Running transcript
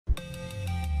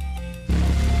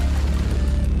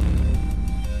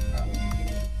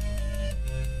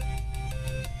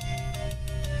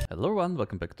Hello everyone,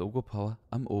 welcome back to Oghupower.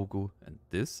 I'm Oghu, and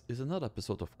this is another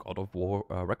episode of God of War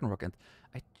Ragnarök, and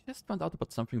I just found out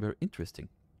about something very interesting.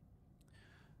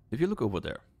 If you look over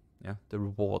there, yeah, the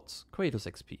rewards, Kratos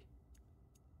XP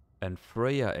and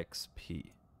Freya XP,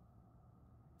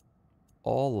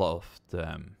 all of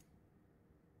them.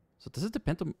 So does it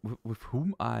depend on with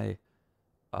whom I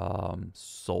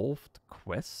solved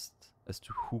quest as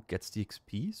to who gets the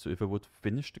XP? So if I would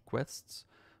finish the quests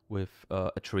with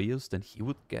Atreus, then he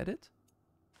would get it?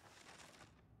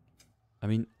 I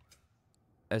mean,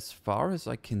 as far as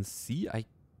I can see, I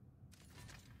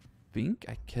think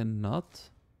I cannot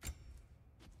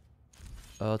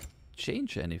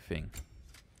change anything.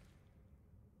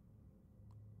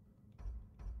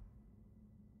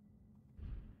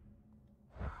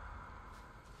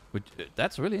 Which,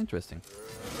 that's really interesting.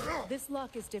 This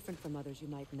lock is different from others you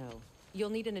might know. You'll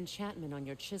need an enchantment on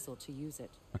your chisel to use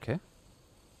it. Okay.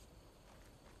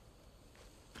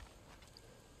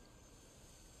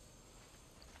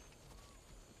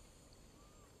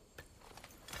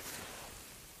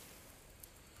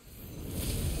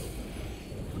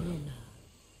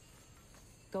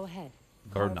 Go ahead.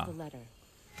 Carve Carve the letter.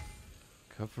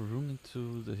 Cover room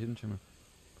into the hidden chamber.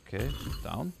 Okay,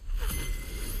 down.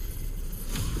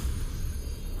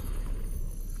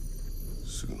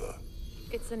 Suna.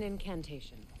 It's an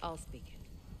incantation. I'll speak it.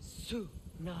 Suna.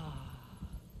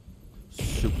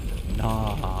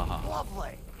 Nah.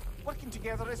 Lovely! Working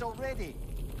together is already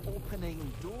opening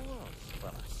doors for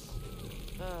us.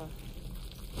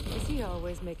 Is he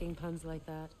always making puns like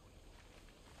that?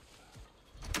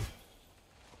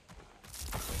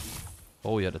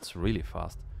 Oh yeah, that's really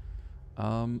fast.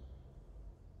 Oh,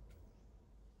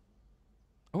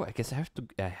 I guess I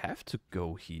have to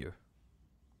go here.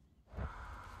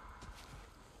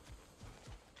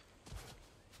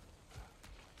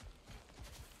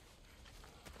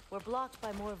 We're blocked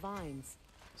by more vines.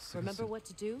 Remember what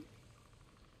to do?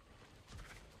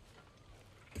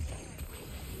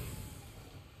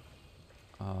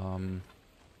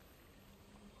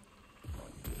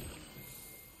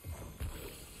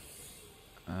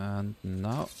 And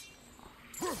now.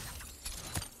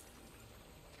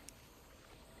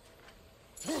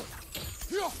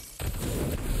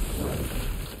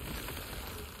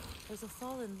 There's a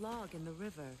fallen log in the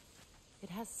river. It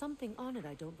has something on it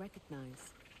I don't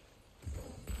recognize.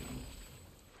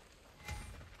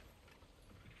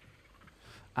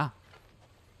 Ah,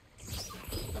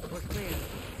 We're clear.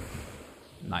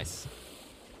 nice.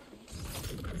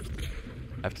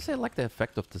 I have to say I like the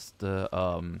effect of this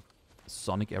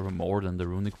Sonic arrow more than the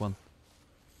runic one.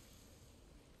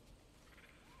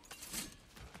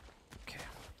 Okay,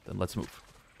 then let's move.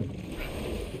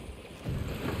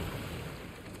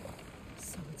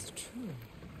 So it's true.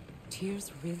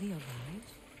 Tyr's really alive?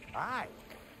 Aye.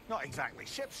 Not exactly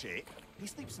shipshape. He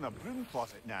sleeps in a broom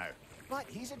closet now. But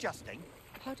he's adjusting.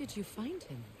 How did you find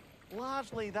him?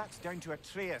 Largely that's down to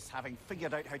Atreus having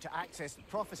figured out how to access the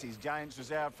prophecies giants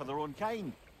reserve for their own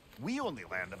kind. We only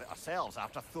learned of it ourselves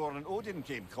after Thor and Odin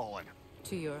came calling.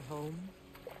 To your home?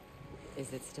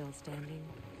 Is it still standing?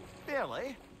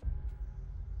 Barely.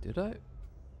 Did I?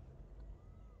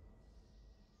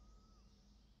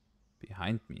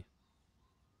 Behind me.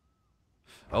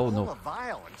 Oh All no. the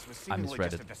violence was I seemingly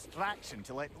misread just it. a distraction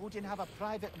to let Odin have a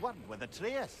private word with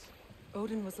Atreus.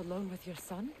 Odin was alone with your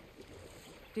son?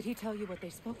 Did he tell you what they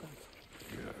spoke of?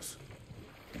 Yes.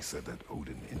 He said that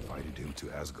Odin invited him to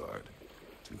Asgard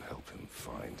to help him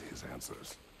find his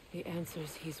answers. The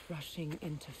answers he's rushing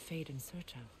into fate in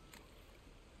search of.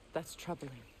 That's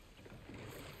troubling.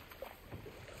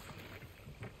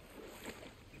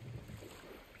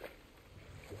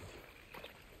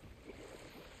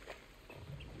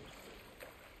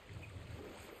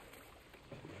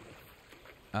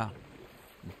 Ah.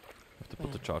 Have to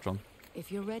put the charge on.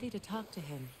 If you're ready to talk to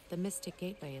him, the Mystic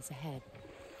Gateway is ahead.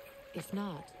 If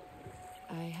not,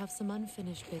 I have some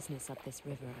unfinished business up this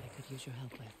river I could use your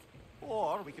help with.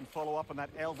 Or we can follow up on that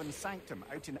elven sanctum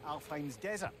out in Alfheim's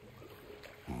desert.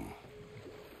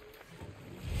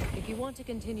 If you want to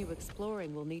continue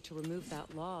exploring, we'll need to remove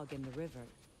that log in the river.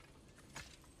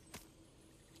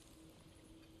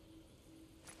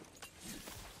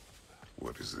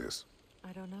 What is this?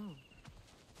 I don't know.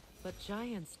 But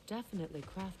giants definitely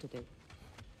crafted it.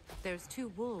 There's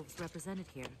two wolves represented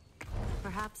here.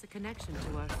 Perhaps a connection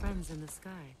to our friends in the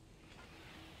sky.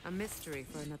 A mystery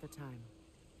for another time.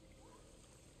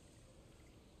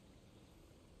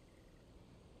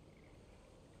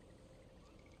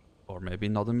 Or maybe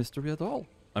not a mystery at all.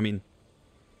 I mean,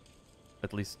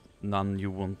 at least none you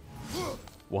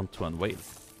want to unveil.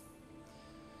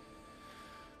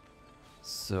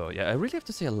 So yeah, I really have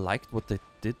to say I liked what they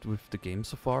did with the game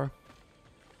so far.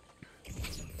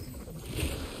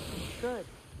 Good.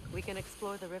 We can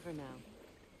explore the river now.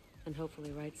 And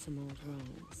hopefully right some old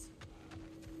wrongs.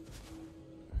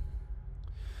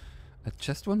 I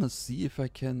just want to see if I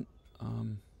can...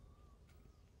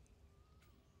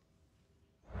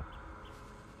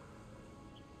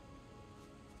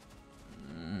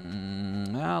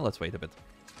 let's wait a bit.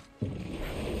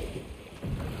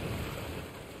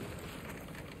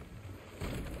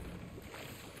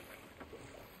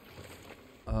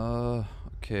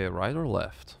 Okay, right or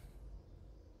left?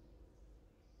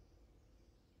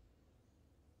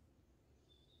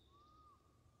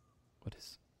 What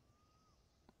is...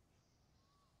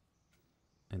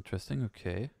 Interesting,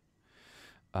 okay.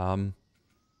 I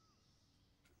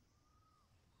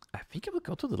think I will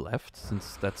go to the left,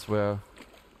 since that's where...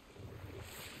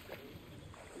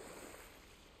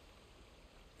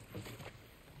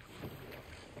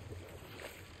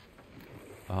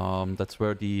 that's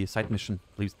where the side mission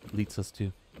leads us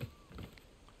to.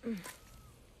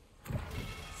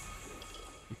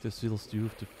 Eat the seals due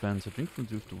of defense. A drink from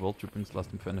due of the world brings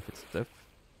lasting benefits. Death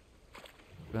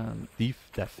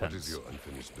defense. What is your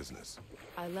unfinished business?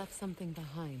 I left something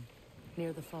behind,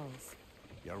 near the falls.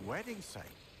 Your wedding site.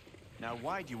 Now,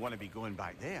 why do you want to be going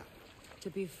back there? To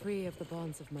be free of the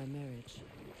bonds of my marriage.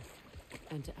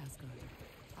 And to Asgard.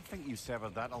 I think you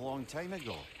severed that a long time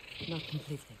ago. Not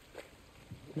completely.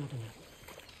 Not enough.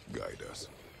 Guide us.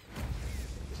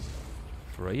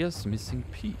 Freya's missing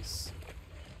piece.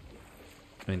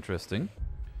 Interesting.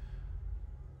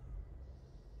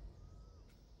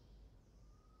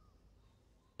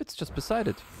 It's just beside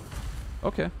it.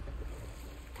 Okay.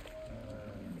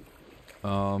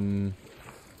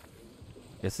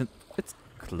 Yes, it's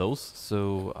close,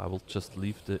 so I will just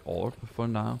leave the orb for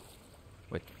now.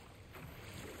 Wait.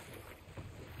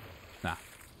 Nah.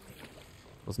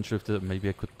 Wasn't sure if maybe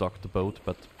I could dock the boat,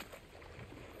 but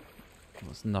there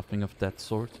was nothing of that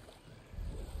sort.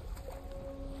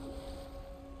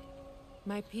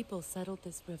 My people settled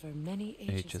this river many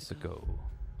ages ago.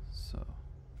 So...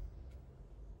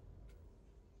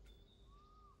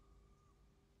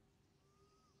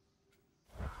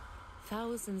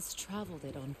 Thousands traveled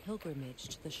it on pilgrimage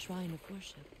to the shrine of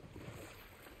worship.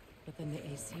 But then the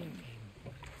Aesir came.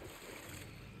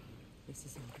 This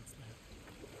is all that's left.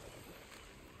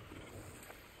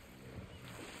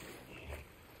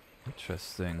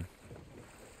 Interesting.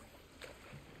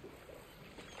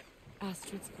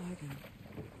 Astrid's garden.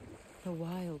 The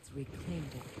wilds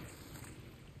reclaimed it.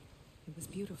 It was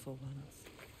beautiful once.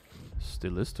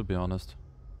 Still is, to be honest.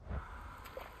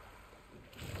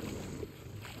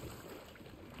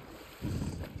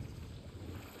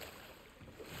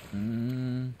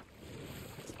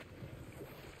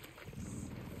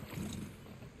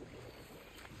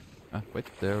 Wait,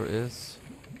 there is...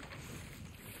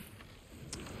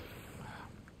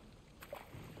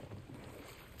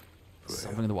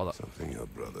 something in the water. Something your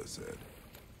brother said.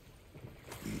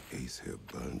 The Aesir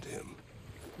burned him.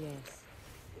 Yes.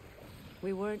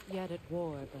 We weren't yet at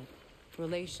war, but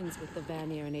relations with the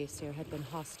Vanir and Aesir had been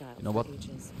hostile You know for what?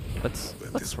 ages.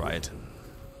 Let's try it.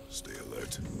 Stay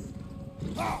alert.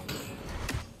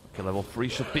 Okay, level 3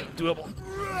 should be doable.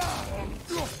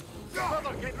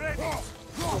 Brother, get ready!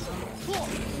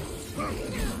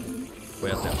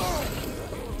 Where's that?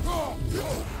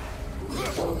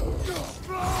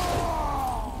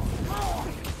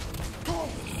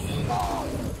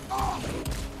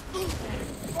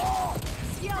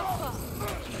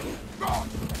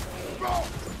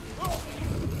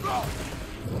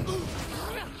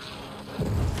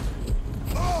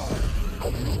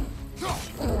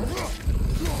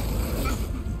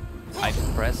 I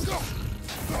pressed.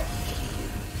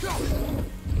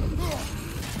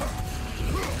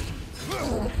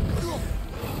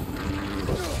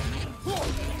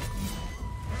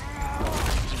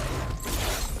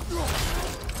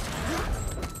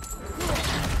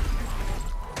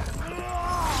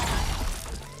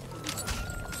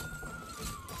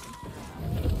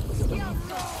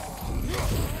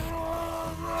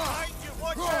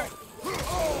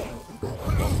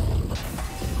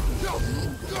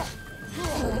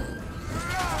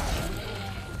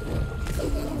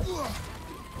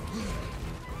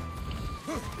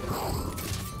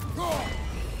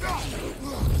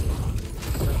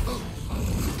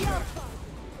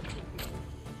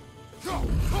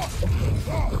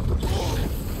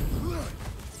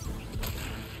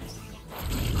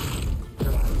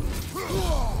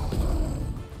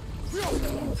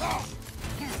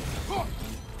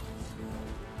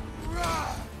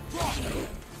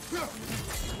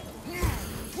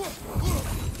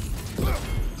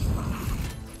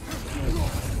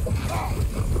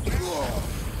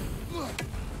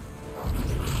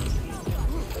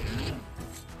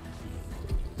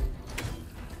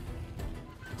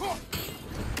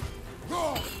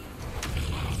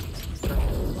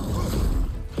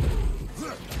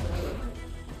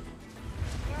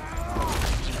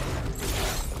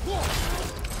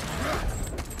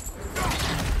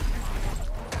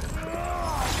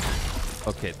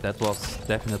 Okay, that was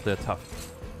definitely a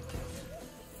tough.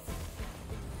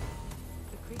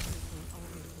 The creatures don't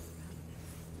always look around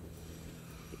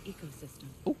them. The ecosystem.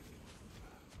 Oh.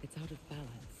 It's out of balance.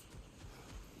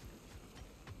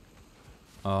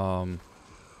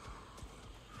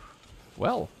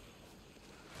 Well.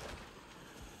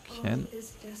 Can All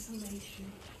is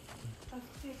desolation, a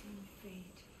fitting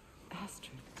fate.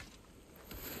 Astrid.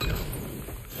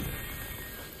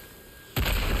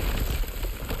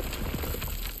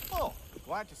 Oh,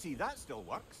 glad to see that still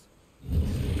works.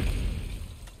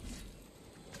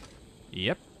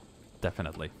 Yep,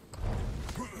 definitely.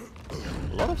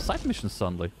 A lot of side missions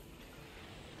suddenly.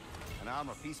 An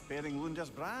armor piece bearing Lunda's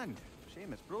brand.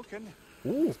 Shame it's broken.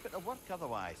 Ooh. It's a bit of work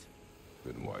otherwise.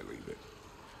 Then why leave it?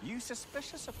 You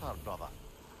suspicious of her, brother?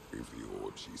 If the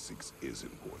orb she seeks is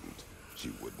important,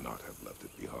 she would not have left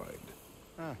it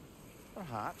behind.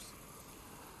 Perhaps.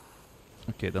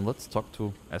 Okay, then let's talk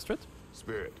to Astrid.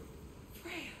 Spirit,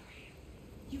 Freya,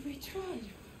 you returned.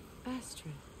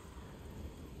 Astrid.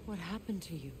 What happened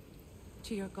to you?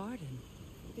 To your garden?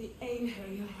 The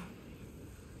Einherjar.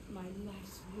 My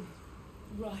life's wood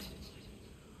rotted.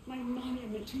 My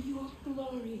monument to your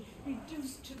glory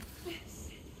reduced to this.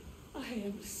 I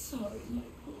am sorry, my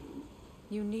queen.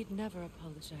 You need never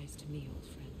apologize to me, old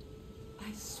friend.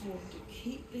 I swore to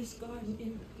keep this garden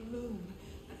in bloom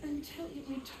until you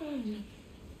return.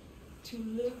 To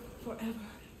live forever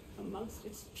amongst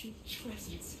its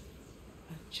putrescence.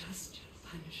 A just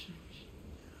punishment.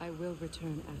 I will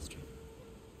return, Astrid.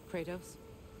 Kratos,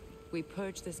 we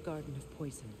purge this garden of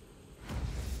poison.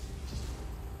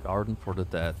 Garden for the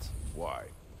dead. why?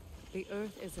 The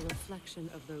earth is a reflection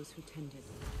of those who tend it.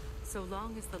 So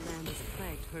long as the land is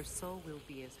plagued, her soul will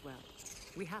be as well.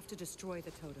 We have to destroy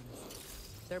the totems.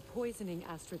 They're poisoning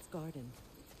Astrid's garden.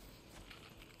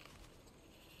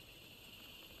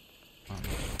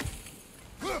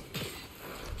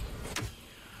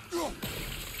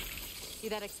 See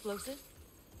that explosive?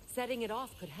 Setting it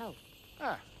off could help.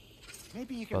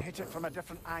 Maybe you can But- hit it from a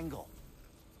different angle.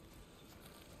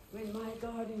 When my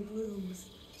garden blooms,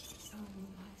 so will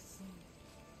my soul.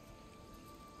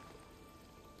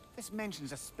 This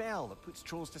mentions a spell that puts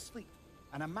trolls to sleep,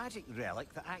 and a magic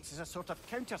relic that acts as a sort of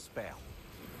counter spell.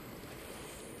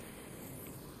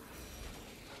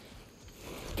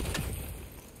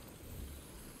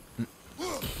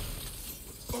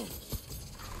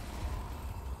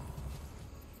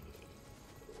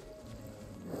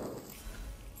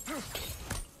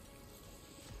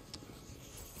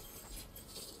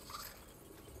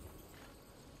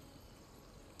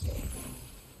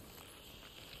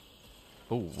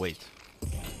 Oh, wait.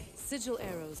 Sigil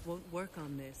arrows won't work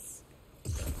on this.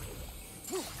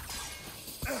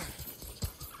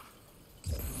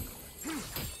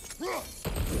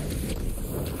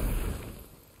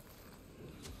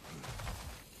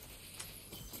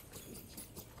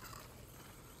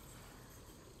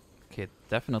 Okay, it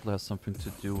definitely has something to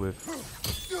do with...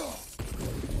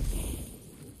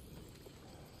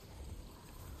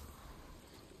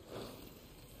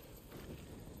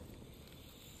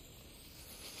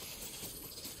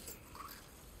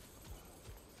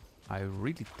 I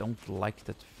really don't like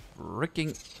that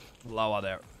freaking lava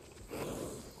there.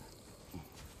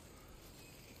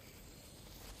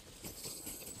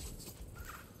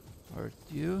 Hurt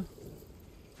you?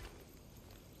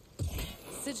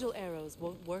 Sigil arrows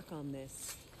won't work on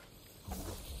this.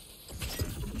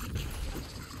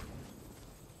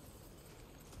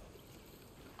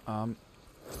 Um...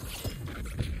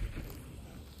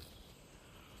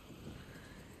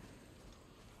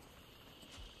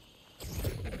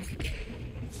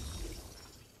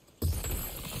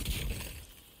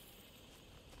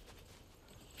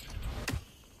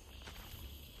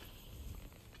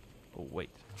 Oh, wait.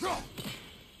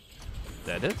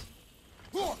 That it?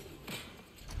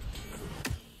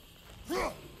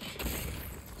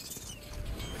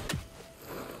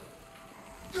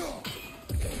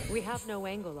 We have no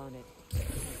angle on it.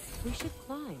 We should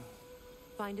climb.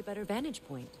 Find a better vantage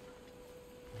point.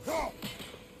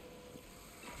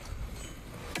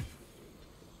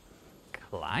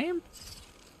 Climb?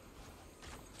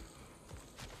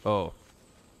 Oh.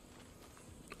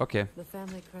 Okay. The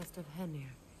family crest of Henir.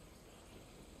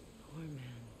 Poor man.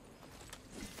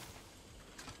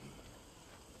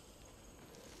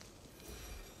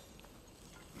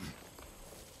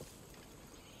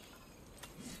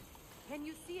 Can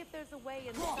you see if there's a way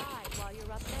inside while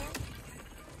you're up there?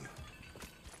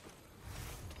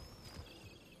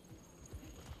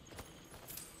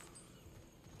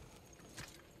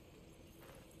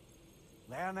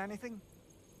 Learn anything?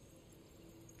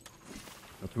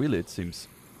 Not really, it seems.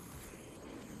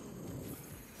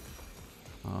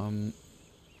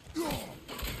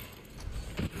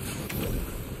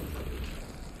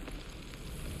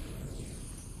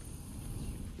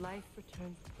 Life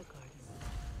returns to the garden.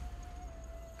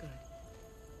 Good.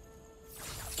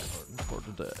 Garden for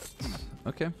the dead.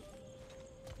 Okay.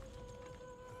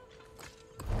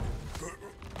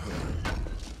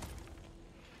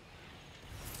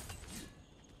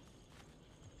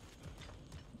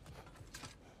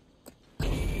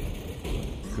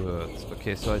 Good.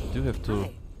 Okay, so I do have to...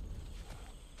 Hi.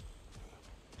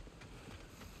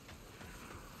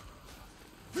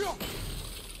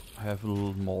 I have a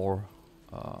little more...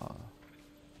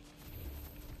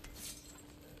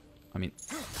 I mean...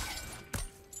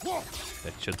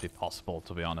 That should be possible,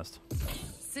 to be honest.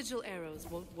 Sigil arrows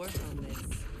won't work on this.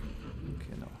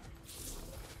 Okay, no.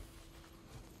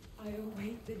 I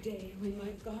await the day when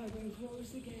my garden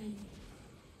grows again.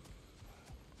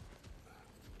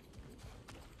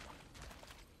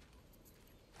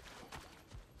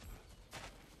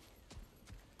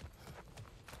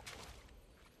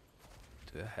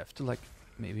 Do I have to, like,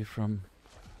 maybe from...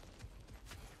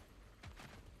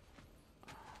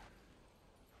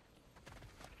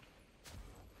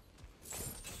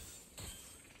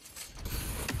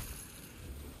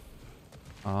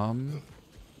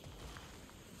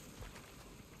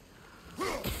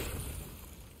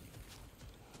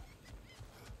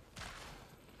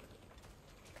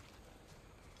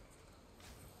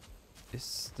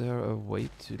 Is there a way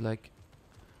to, like...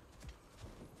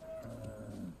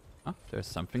 Ah, there's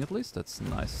something at least. That's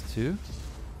nice too.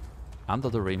 Under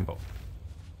the rainbow.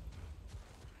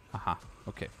 Aha,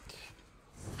 okay.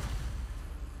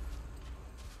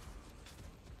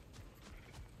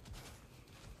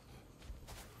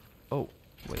 Oh,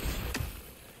 wait.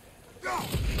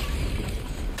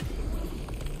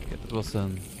 Okay, that was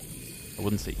an... I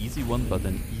wouldn't say easy one, but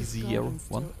an This easier garden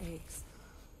one. still aches.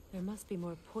 There must be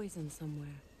more poison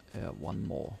somewhere. Yeah, one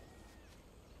more.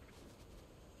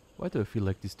 Why do I feel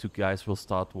like these two guys will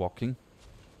start walking?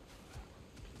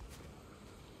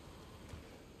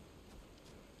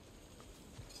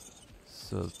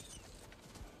 So...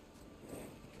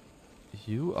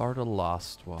 You are the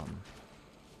last one.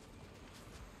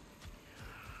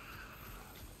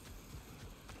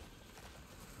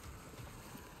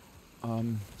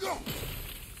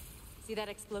 See that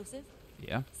explosive?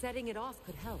 Yeah. Setting it off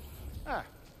could help. Ah,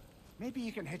 maybe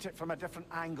you can hit it from a different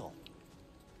angle.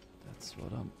 That's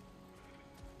what I'm...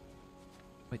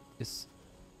 Wait, is...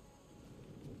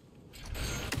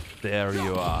 There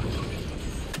you are.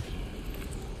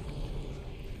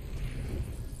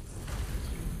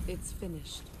 It's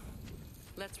finished.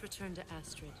 Let's return to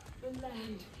Astrid. The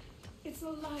land, it's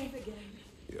alive again.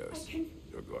 Yes, I can...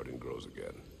 your garden grows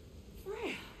again.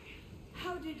 Freya,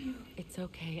 how did you... It's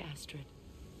okay, Astrid.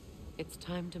 It's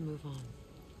time to move on.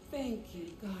 Thank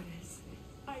you, goddess.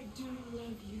 I do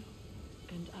love you.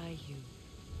 And I you.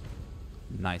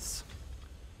 Nice.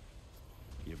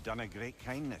 You've done a great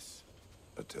kindness.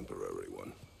 A temporary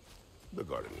one. The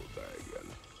garden will die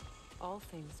again. All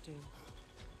things do.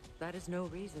 That is no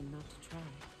reason not to try.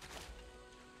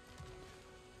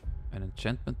 An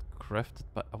enchantment crafted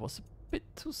by... I was a bit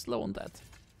too slow on that.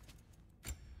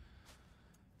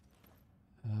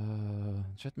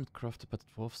 Enchantment crafted by the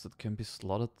dwarves that can be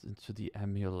slotted into the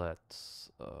amulet.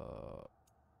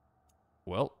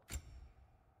 Well,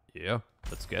 yeah,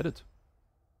 let's get it.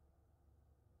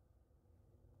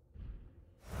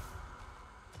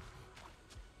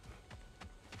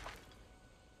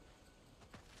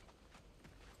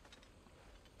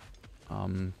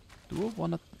 Do I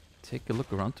want to take a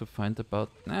look around to find about...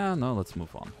 Nah, no, let's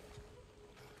move on.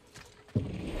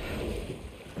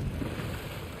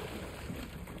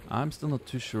 I'm still not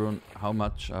too sure on how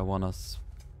much I want to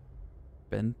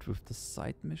spend with the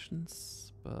side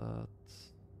missions, but...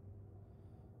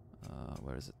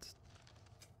 where is it?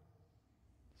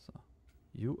 So,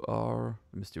 you are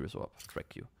the mysterious orb.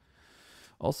 Track you.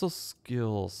 Also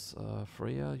skills.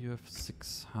 Freya, you have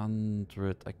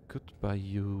 600. I could buy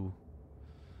you...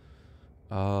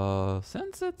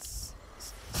 since it's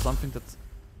something that's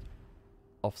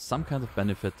of some kind of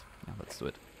benefit, yeah, let's do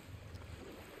it.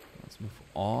 Let's move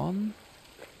on.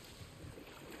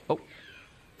 Oh.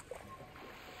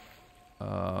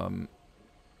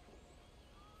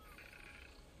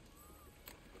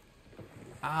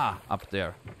 Up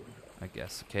there, I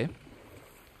guess. Okay.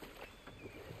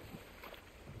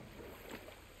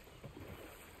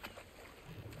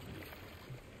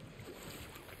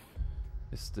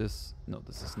 Is this... No,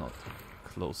 this is not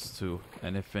close to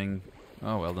anything.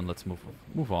 Oh well, then let's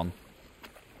move on.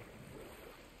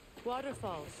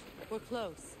 Waterfalls. We're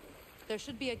close. There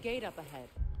should be a gate up ahead.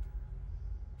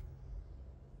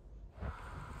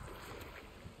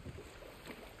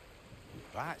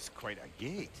 That's quite a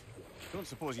gate. Don't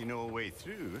suppose you know a way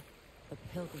through? The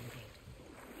Pilgrim Gate.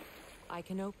 I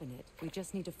can open it. We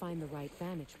just need to find the right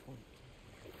vantage point.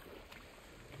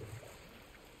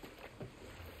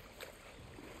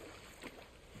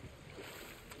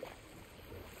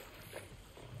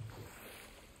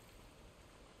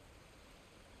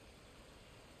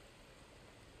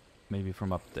 Maybe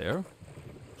from up there?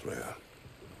 Freya,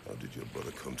 how did your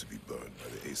brother come to be burned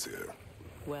by the Aesir?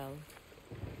 Well,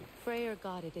 Freyr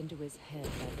got it into his head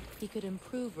that he could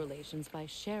improve relations by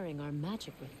sharing our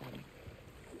magic with them.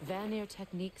 Vanir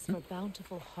techniques for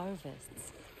bountiful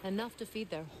harvests, enough to feed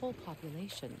their whole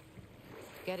population.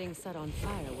 Getting set on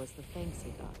fire was the thanks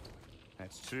he got.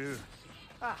 That's true.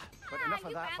 Ah, but enough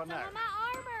of that for now. On my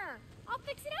armor. I'll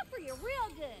fix it up for you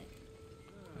real good.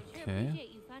 Sure Okay. appreciate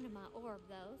you finding my orb,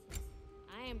 though, since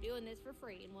I am doing this for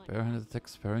free and whatnot. Barehanded attack,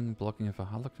 sparing and blocking if a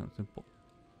halak.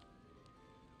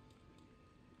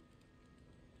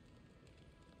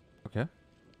 Okay.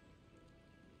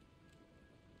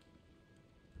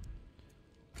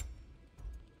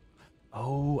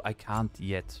 Oh, I can't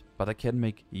yet, but I can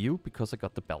make you because I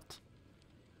got the belt.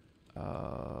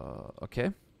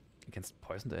 Okay. Against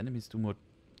poisoned enemies, do more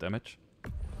damage.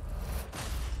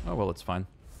 Oh well, it's fine.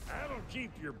 That'll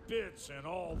keep your bits in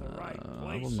all the right I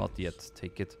places. will not yet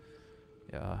take it.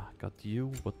 Yeah, got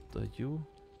you. What are you?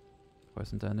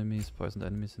 Poisoned enemies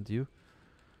and you.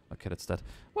 Okay, that's that.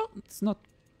 Well, it's not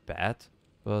bad,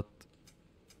 but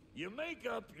You make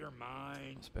up your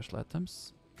mind. special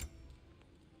items.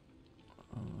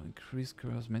 Increase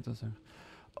curse maintenance.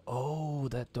 Oh,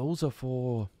 those are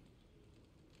for.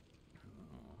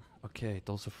 Okay,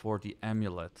 those are for the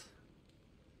amulet.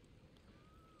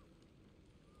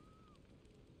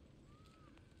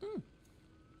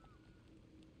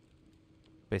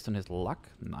 Based on his luck,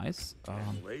 nice.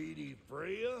 And Lady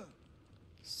Freya?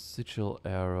 Sigil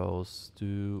arrows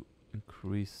do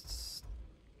increased.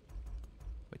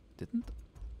 Wait, didn't?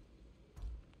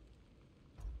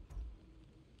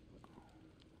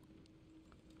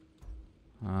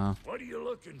 What are you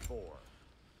looking for?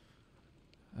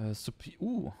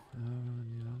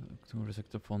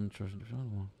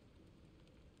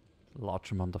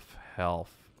 Large amount of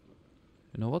health.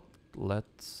 You know what?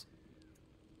 Let's.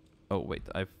 Oh wait,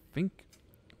 I think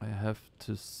I have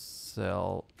to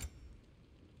sell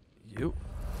you.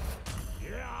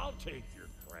 Yeah, I'll take your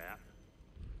crap.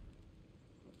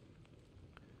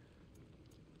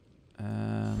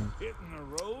 And Hitting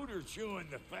the road or chewing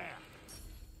the fat?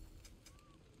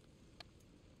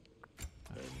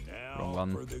 And Wrong now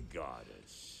one. for the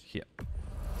goddess. here.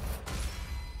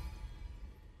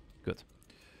 Good.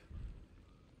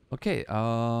 Okay,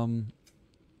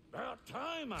 About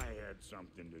time I had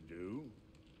something to do.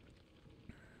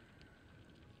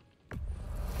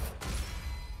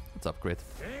 let's upgrade.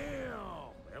 Damn,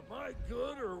 am I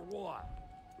good or what?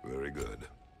 Very good.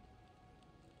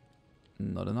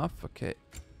 Not enough, okay.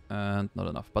 And not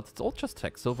enough. But it's all just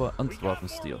tech, silver and We got dwarven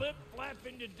more steel. lip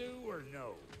flapping to do or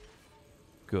no?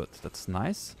 Good, that's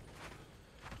nice.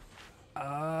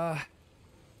 Ah.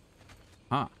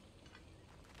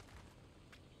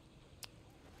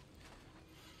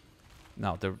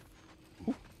 Now there.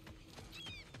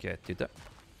 Get you there.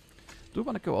 Do we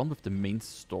want to go on with the main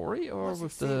story or What's it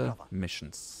with say, the brother?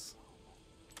 missions?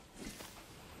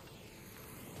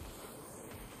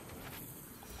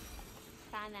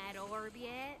 Find that orb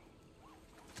yet?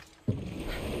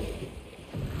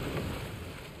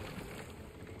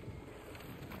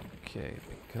 Okay,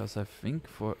 because I think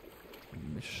for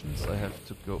missions I have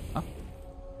to go. Ah,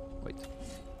 wait.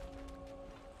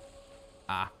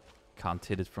 Ah, can't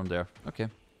hit it from there. Okay.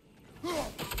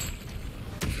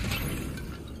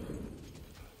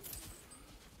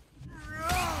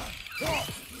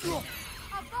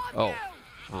 Oh,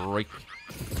 freak.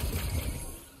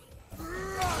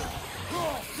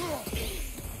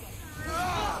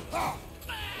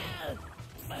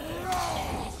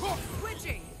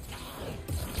 Switching!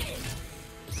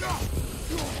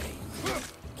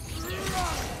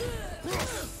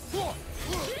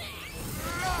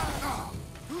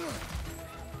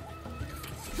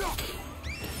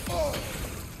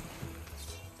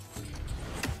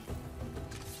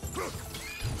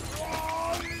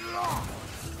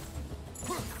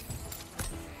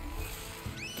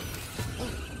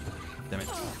 Damn it.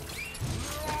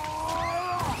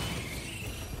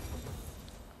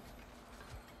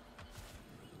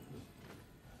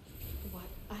 What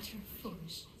utter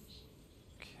foolishness.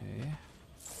 Okay.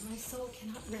 My soul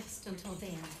cannot rest until they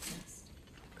are at rest.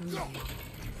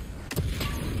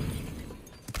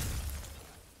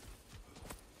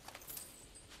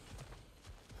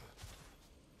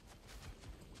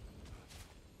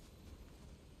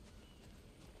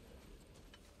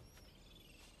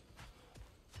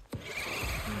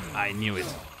 I knew it.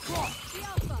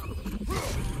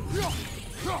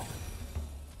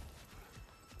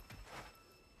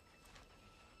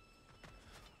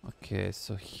 Okay,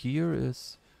 so here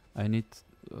is... I need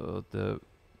the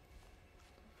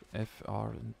F, R,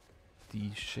 and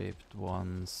D-shaped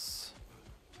ones.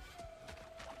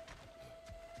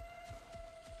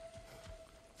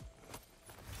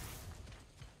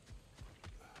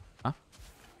 Huh?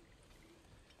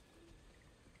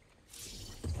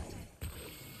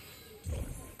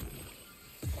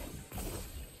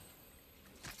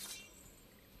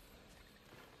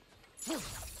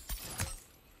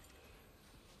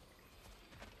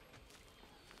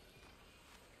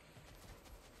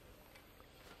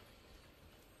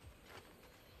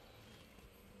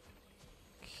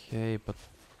 Okay, but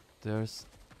there's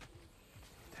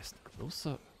a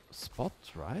closer spot,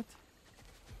 right?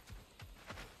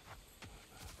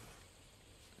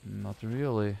 Not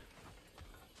really.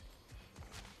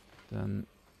 Then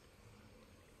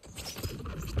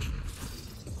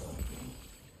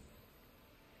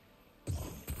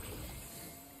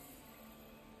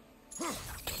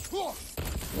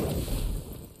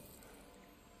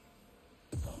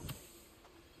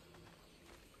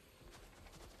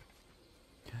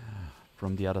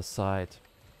from the other side.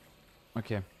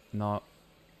 Okay, now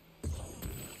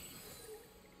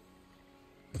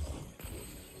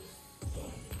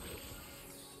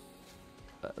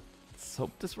let's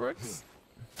hope this works.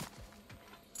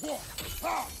 Okay.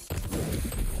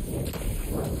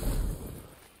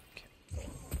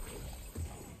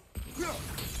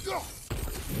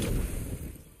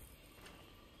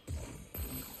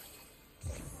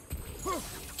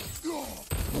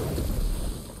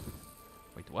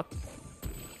 Wait, what?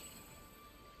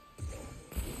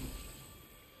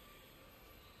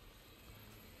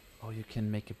 Oh, you can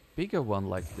make a bigger one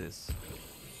like this.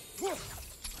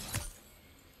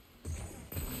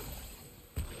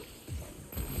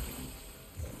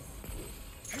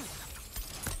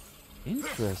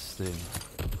 Interesting.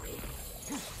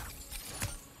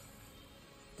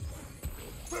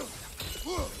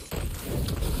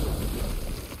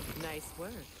 Nice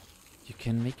work. You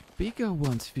can make bigger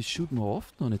ones if you shoot more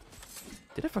often on it.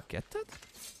 Did I forget that?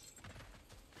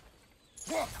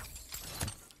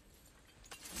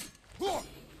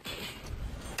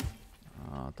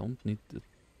 Don't need the...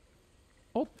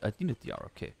 Oh, I need the R,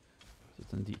 okay. So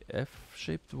then the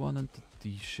F-shaped one and the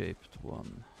D-shaped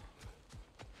one.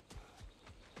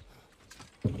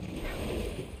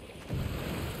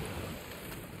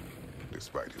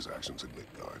 Despite his actions at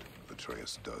Midgard,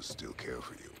 Atreus does still care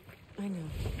for you. I know.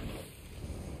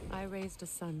 I raised a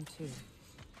son too.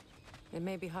 It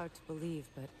may be hard to believe,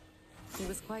 but he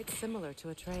was quite similar to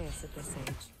Atreus at this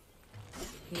age.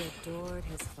 He adored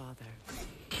his father,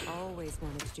 always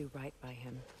wanted to do right by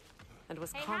him, and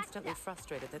was constantly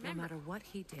frustrated that no matter what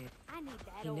he did,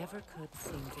 he never could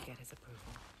seem to get his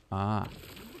approval. Ah.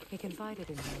 He confided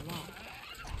in me a lot,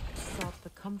 sought the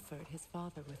comfort his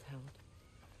father withheld.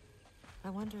 I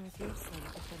wonder if your son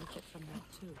could benefit from that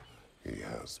too. He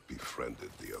has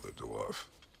befriended the other dwarf.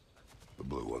 The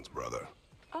blue one's brother.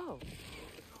 Oh.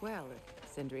 Well,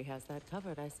 if Sindri has that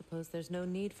covered, I suppose there's no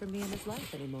need for me in his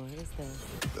life anymore, is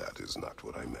there? That is not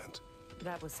what I meant.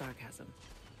 That was sarcasm.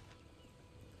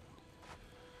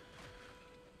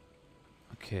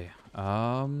 Okay.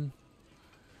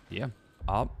 Yeah.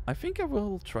 I think I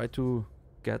will try to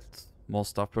get more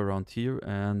stuff around here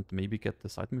and maybe get the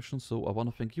side mission. So I want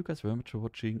to thank you guys very much for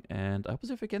watching, and I hope to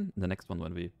see you again in the next one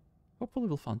when we hopefully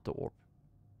will find the orb.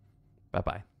 Bye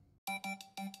bye.